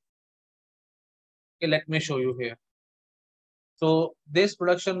check. Okay, let me show you here. So this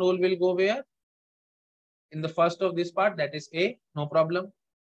production rule will go where? In the first of this part, that is A, no problem.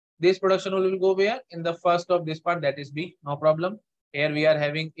 This production rule will go where? In the first of this part, that is B, no problem. Here we are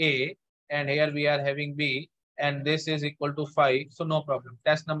having A and here we are having B and this is equal to 5. So no problem.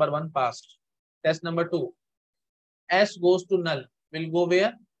 Test number 1 passed. Test number 2. S goes to null will go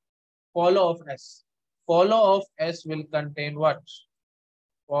where? Follow of S. Follow of S will contain what?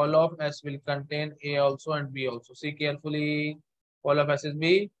 Follow of S will contain A also and B also. See carefully. Follow of S is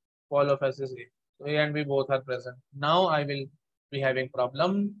B. Follow of S is A. So A and B both are present. Now I will be having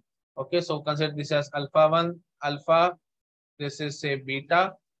problem. Okay, so consider this as alpha 1, alpha. This is say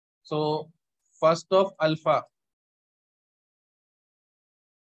beta. So first of alpha.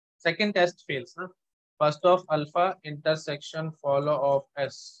 Second test fails. Huh? First of alpha intersection follow of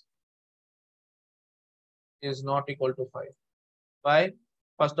S is not equal to 5. Why?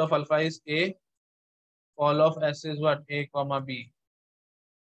 First of alpha is A. Follow of S is what? A comma B.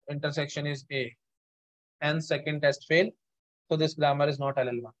 Intersection is A. And second test fail. So this grammar is not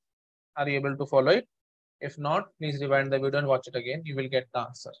LL1. Are you able to follow it? If not, please rewind the video and watch it again. You will get the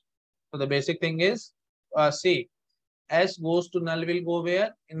answer. So the basic thing is, see, S goes to null will go where?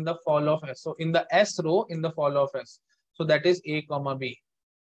 In the follow of S. So in the S row, in the follow of S. So that is A comma B.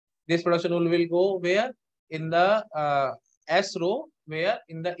 This production rule will go where? In the S row, where?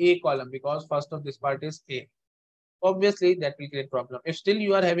 In the A column, because first of this part is A. Obviously, that will create problem. If still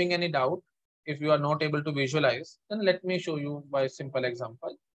you are having any doubt, if you are not able to visualize, then let me show you by simple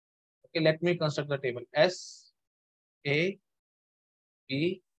example. Okay, let me construct the table S, A,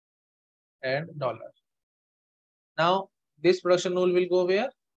 B, and dollar. Now, this production rule will go where?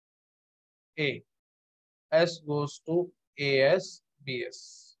 A. S goes to AS,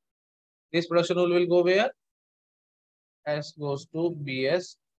 BS. This production rule will go where? S goes to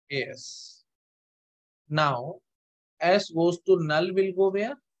BS, AS. Now, S goes to null will go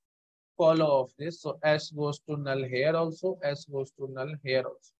where? Follow of this. So S goes to null here also, S goes to null here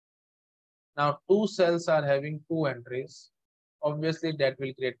also. Now, two cells are having two entries. Obviously, that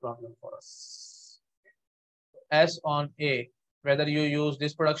will create problem for us. S on A, whether you use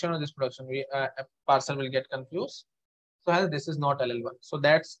this production or this production, parser will get confused. So hence this is not LL1. So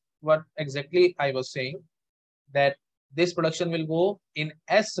that's what exactly I was saying, that this production will go in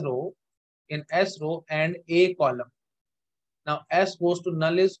S row and A column. Now S goes to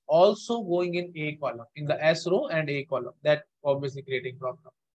null is also going in A column, in the S row and A column. That obviously creating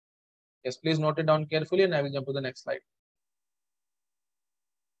problem. Yes, please note it down carefully and I will jump to the next slide.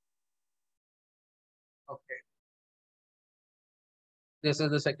 Okay. This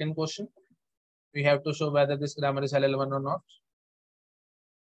is the second question. We have to show whether this grammar is LL1 or not.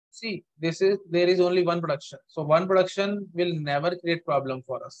 See, there is only one production. So one production will never create problem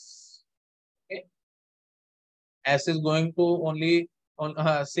for us. Okay. S is going to only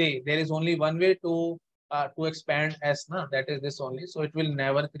say there is only one way to expand S, na? That is this only. So it will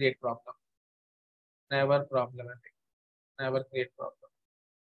never create problem. Never problematic. Never create problem.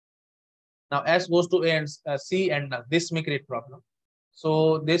 Now S goes to A and C and null. This may create problem.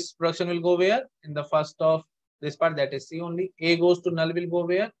 So this production will go where? In the first of this part, that is C only. A goes to null will go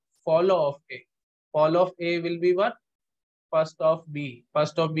where? Follow of A. Follow of A will be what? First of B.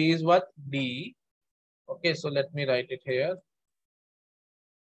 First of B is what? D. Okay, so let me write it here.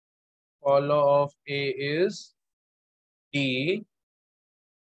 Follow of A is D.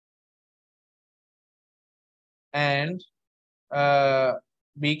 And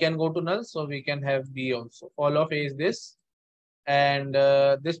B can go to null, so we can have B also. Follow of A is this. And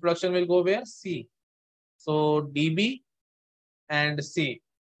this production will go where? C. So DB and C.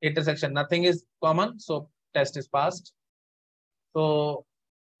 Intersection, nothing is common, so test is passed. So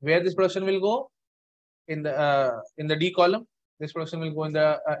where this production will go? In the D column. This production will go in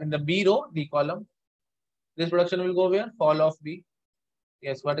the B row, D column. This production will go where? Follow of B.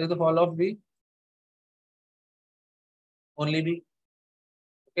 Yes, what is the follow of B? Only B.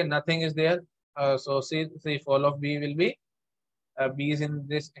 Okay, nothing is there. So see follow of B will be B is in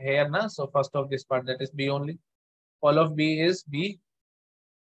this here now. So first of this part, that is B only. Follow of B is B.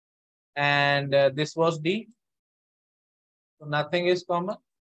 And this was D. So nothing is common.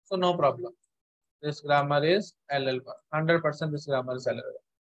 So no problem. This grammar is LL1. 100% this grammar is LL1.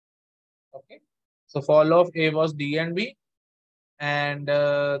 Okay. So follow of A was D and B. And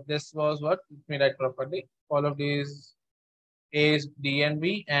this was what? Let me write properly. Follow of D is A is D and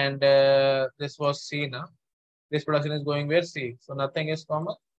B. And this was C now. This production is going where? C. So nothing is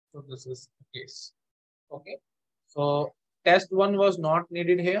common. So this is the case. Okay. So test 1 was not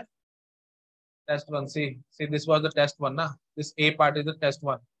needed here. Test 1. See, this was the test 1. Nah? This A part is the test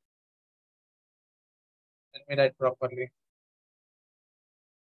 1. Let me write properly.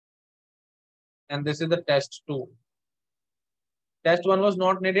 And this is the test 2. Test 1 was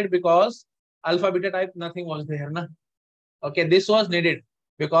not needed because alpha beta type nothing was there. Nah? Okay, this was needed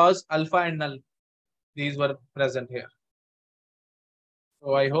because alpha and null, these were present here.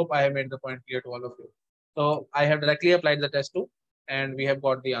 So I hope I have made the point clear to all of you. So I have directly applied the test 2 and we have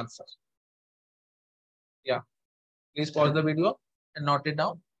got the answer. Yeah, please pause the video and note it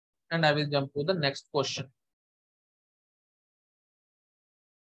down and I will jump to the next question.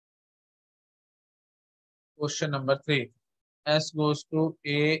 Question number 3. S goes to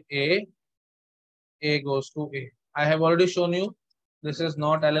A goes to A. I have already shown you this is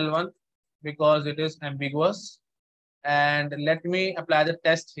not LL1 because it is ambiguous. And let me apply the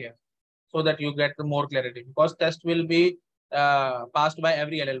test here so that you get the more clarity, because test will be passed by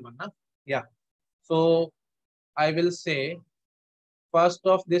every LL1. Huh? Yeah. So I will say first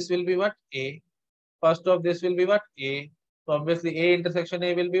of this will be what? A. First of this will be what? A. So obviously A intersection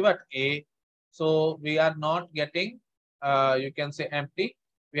A will be what? A. So we are not getting, you can say empty.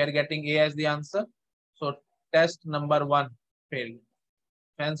 We are getting A as the answer. So test number 1 failed.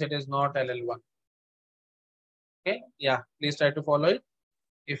 Hence it is not LL1. Okay. Yeah. Please try to follow it.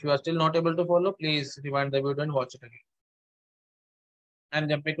 If you are still not able to follow, please rewind the video and watch it again. I'm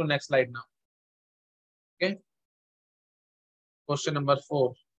jumping to next slide now. Okay. Question number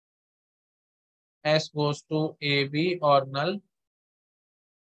 4. S goes to AB or null.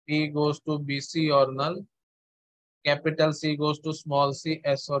 B goes to BC or null. Capital C goes to small c,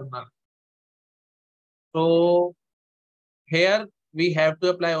 S or null. So here we have to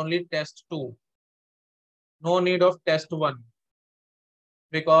apply only test 2. No need of test 1.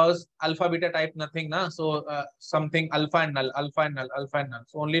 Because alpha beta type nothing, na? So something alpha and null, alpha and null, alpha and null.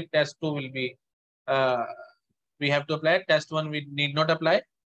 So only test 2 will be, we have to apply. Test 1 we need not apply.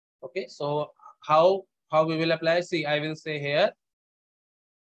 Okay, so how we will apply? See, I will say here,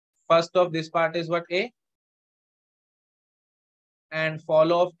 first of this part is what? A. And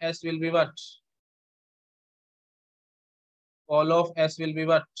follow of S will be what? Follow of S will be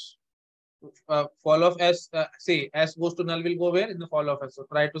what? Follow of S, see, S goes to null will go where? In the follow of S. So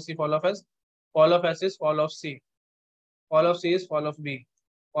try to see follow of S. Follow of S is follow of C. Follow of C is follow of B.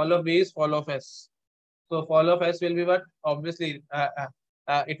 Follow of B is follow of S. So follow of S will be what? Obviously,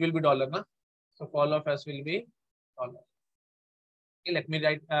 it will be dollar, na? So follow of S will be dollar. Okay, let me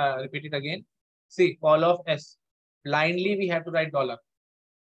write, repeat it again. See, follow of S. Blindly we have to write dollar.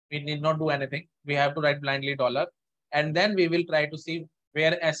 We need not do anything. We have to write blindly dollar. And then we will try to see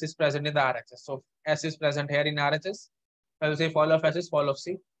where S is present in the RHS. So S is present here in RHS. I will say follow of S is follow of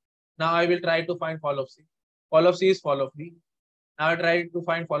C. Now I will try to find follow of C. Follow of C is follow of B. Now I try to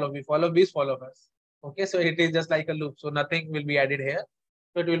find follow of B. Follow of B is follow of S. Okay, so it is just like a loop. So nothing will be added here.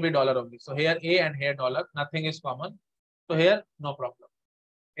 So it will be dollar only. So here A and here dollar. Nothing is common. So here no problem.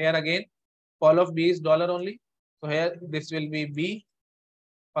 Here again, follow of B is dollar only. So here this will be B.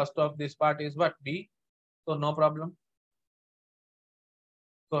 First of this part is what? B. So no problem.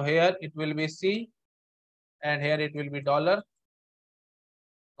 So here it will be C and here it will be dollar.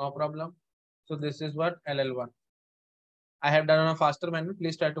 No problem. So this is what? LL1. I have done on a faster manner.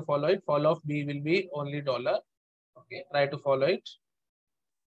 Please try to follow it. Follow of B will be only dollar. Okay, try to follow it.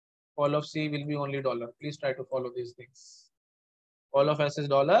 Follow of C will be only dollar. Please try to follow these things. Follow of S is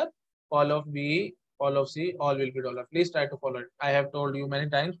dollar. Follow of B, follow of C, all will be dollar. Please try to follow it. I have told you many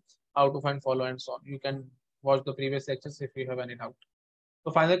times how to find follow and so on. You can watch the previous lectures if you have any doubt.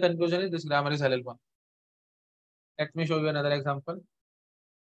 So final conclusion is this grammar is LL1. Let me show you another example.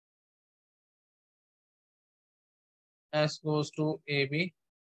 S goes to AB.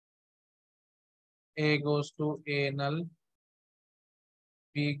 A goes to A null.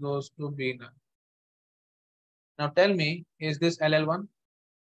 B goes to B null. Now tell me, is this LL1?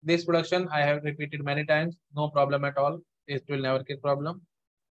 This production I have repeated many times. No problem at all. It will never get problem.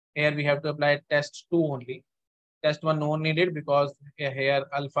 Here we have to apply test 2 only. Test 1 no needed because here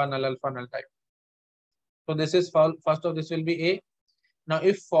alpha null type. So this is first of this will be A. Now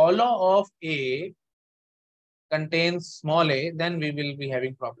if follow of A contains small a, then we will be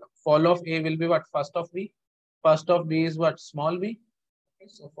having problem. Follow of A will be what? First of B. First of B is what? Small b. Okay,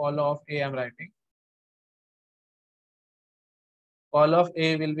 so follow of A I'm writing. Follow of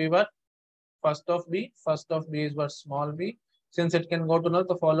A will be what? First of B. First of B is what? Small b. Since it can go to null,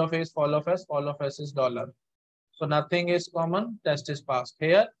 the follow of A is follow of S. Follow of S is dollar. So nothing is common. Test is passed.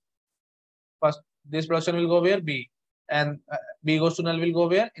 Here, first This production will go where? B. And B goes to null will go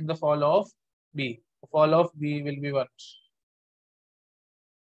where? In the fall of B. Fall of B will be what?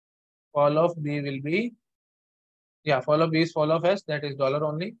 Fall of B will be, yeah, fall of B is fall of S, that is dollar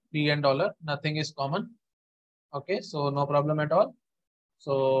only, B and dollar, nothing is common. Okay, so no problem at all.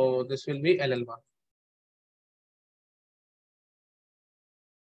 So this will be LL1.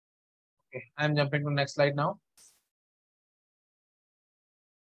 Okay, I'm jumping to next slide now.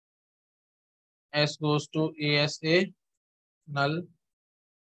 S goes to ASA, null.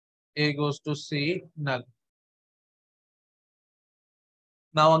 A goes to C, null.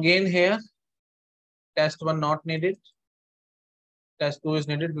 Now again here, test 1 not needed. Test 2 is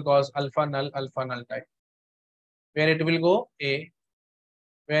needed because alpha null type. Where it will go? A.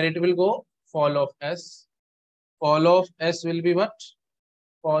 Where it will go? Fall of S. Fall of S will be what?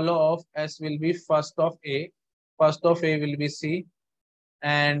 Follow of S will be first of A. First of A will be C.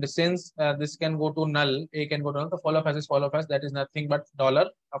 And since this can go to null, A can go to null, the follow of S is follow of S. That is nothing but dollar.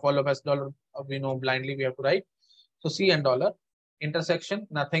 A follow of S dollar, we know blindly we have to write. So C and dollar. Intersection,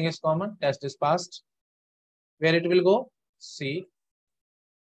 nothing is common. Test is passed. Where it will go? C.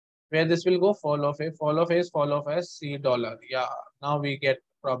 Where this will go? Follow of A. Follow of A is follow of S, C dollar. Yeah, now we get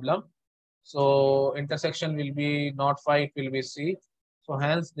problem. So intersection will be not phi, it will be C. So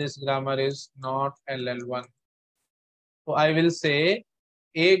hence this grammar is not LL1. So I will say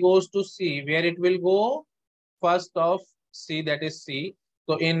A goes to C, where it will go first of C, that is C.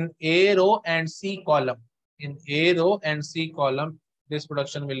 So in A row and C column, this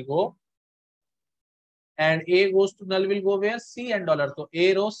production will go. And A goes to null will go where? C and dollar. So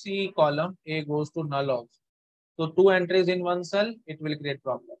A row, C column, A goes to null also. So 2 entries in one cell, it will create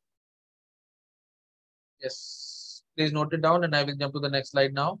problem. Yes, please note it down and I will jump to the next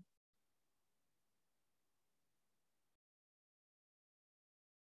slide now.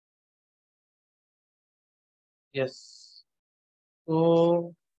 Yes.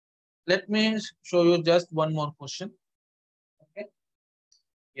 So let me show you just one more question. Okay.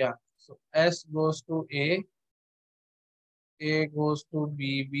 Yeah. So S goes to A goes to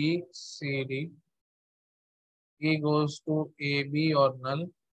BB, CD, E goes to AB or null,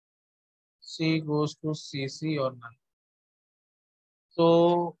 C goes to CC or null.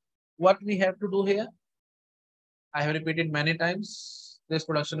 So what we have to do here, I have repeated many times, this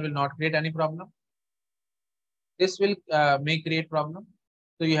production will not create any problem. This will may create problem.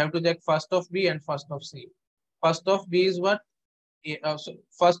 So you have to check first of B and first of C. First of B is what? So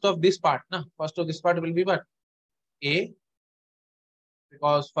first of this part, na? First of this part will be what? A,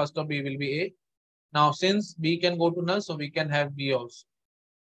 because first of B will be A. Now since B can go to null, so we can have B also.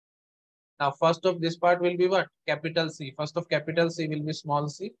 Now first of this part will be what? Capital C. First of capital C will be small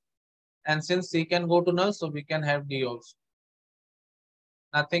c. And since C can go to null, so we can have D also.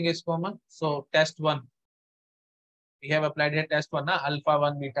 Nothing is common. So test 1. We have applied here test 1, na? Alpha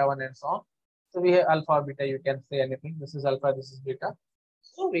 1, beta 1 and so on. So we have alpha, beta, you can say anything. This is alpha, this is beta.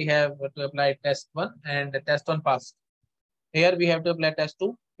 So we have to apply test 1 and the test 1 passed. Here we have to apply test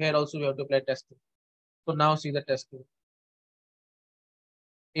 2. Here also we have to apply test 2. So now see the test 2.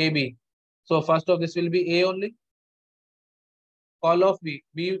 AB. So first of this will be A only. Fall of B.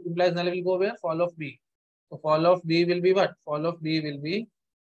 B implies null will go where? Fall of B. So fall of B will be what? Fall of B will be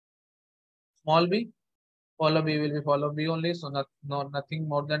small b. Fall of B will be fall of B only. So nothing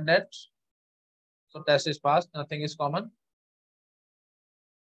more than that. So test is passed. Nothing is common.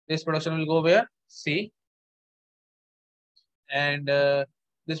 This production will go where? C. And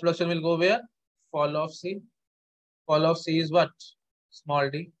this production will go where? Fall of C. Fall of C is what? Small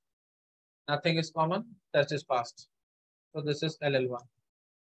d. Nothing is common. Test is passed. So this is LL1.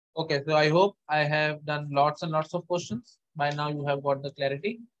 Okay, so I hope I have done lots and lots of questions. By now you have got the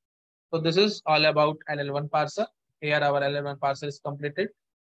clarity. So this is all about LL1 parser. Here our LL1 parser is completed.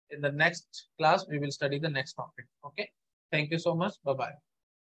 In the next class, we will study the next topic. Okay. Thank you so much. Bye-bye.